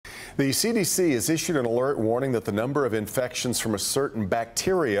The CDC has issued an alert warning that the number of infections from a certain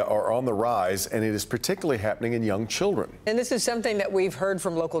bacteria are on the rise, and it is particularly happening in young children. And this is something that we've heard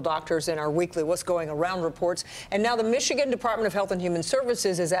from local doctors in our weekly What's Going Around reports. And now the Michigan Department of Health and Human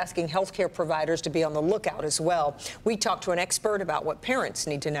Services is asking healthcare providers to be on the lookout as well. We talked to an expert about what parents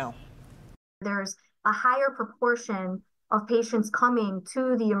need to know. There's a higher proportion of patients coming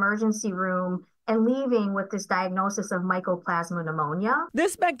to the emergency room and leaving with this diagnosis of mycoplasma pneumonia.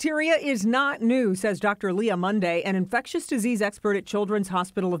 This bacteria is not new, says Dr. Leah Monday, an infectious disease expert at Children's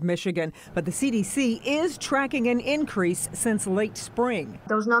Hospital of Michigan. But the CDC is tracking an increase since late spring.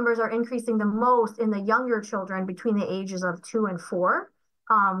 Those numbers are increasing the most in the younger children between the ages of 2 and 4,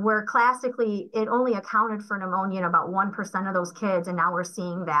 where classically it only accounted for pneumonia in about 1% of those kids, and now we're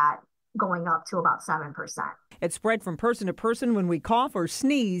seeing that going up to about 7%. It spread from person to person when we cough or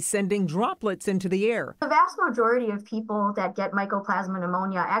sneeze, sending droplets into the air. The vast majority of people that get mycoplasma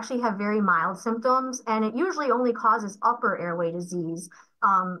pneumonia actually have very mild symptoms, and it usually only causes upper airway disease,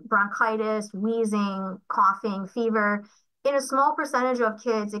 bronchitis, wheezing, coughing, fever. In a small percentage of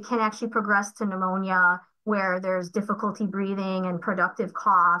kids, it can actually progress to pneumonia, where there's difficulty breathing and productive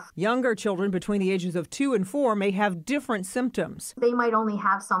cough. Younger children between the ages of 2 and 4 may have different symptoms. They might only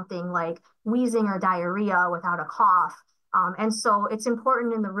have something like wheezing or diarrhea without a cough. And so it's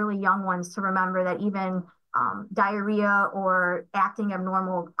important in the really young ones to remember that even diarrhea or acting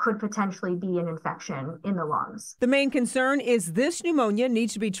abnormal could potentially be an infection in the lungs. The main concern is this pneumonia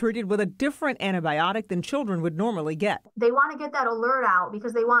needs to be treated with a different antibiotic than children would normally get. They want to get that alert out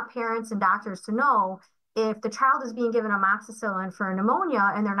because they want parents and doctors to know if the child is being given amoxicillin for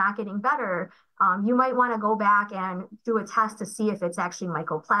pneumonia and they're not getting better, you might want to go back and do a test to see if it's actually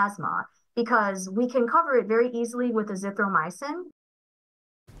mycoplasma, because we can cover it very easily with azithromycin.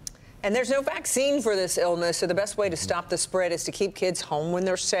 And there's no vaccine for this illness, so the best way to stop the spread is to keep kids home when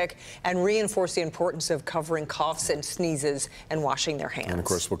they're sick and reinforce the importance of covering coughs and sneezes and washing their hands. And of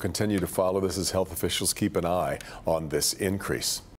course, we'll continue to follow this as health officials keep an eye on this increase.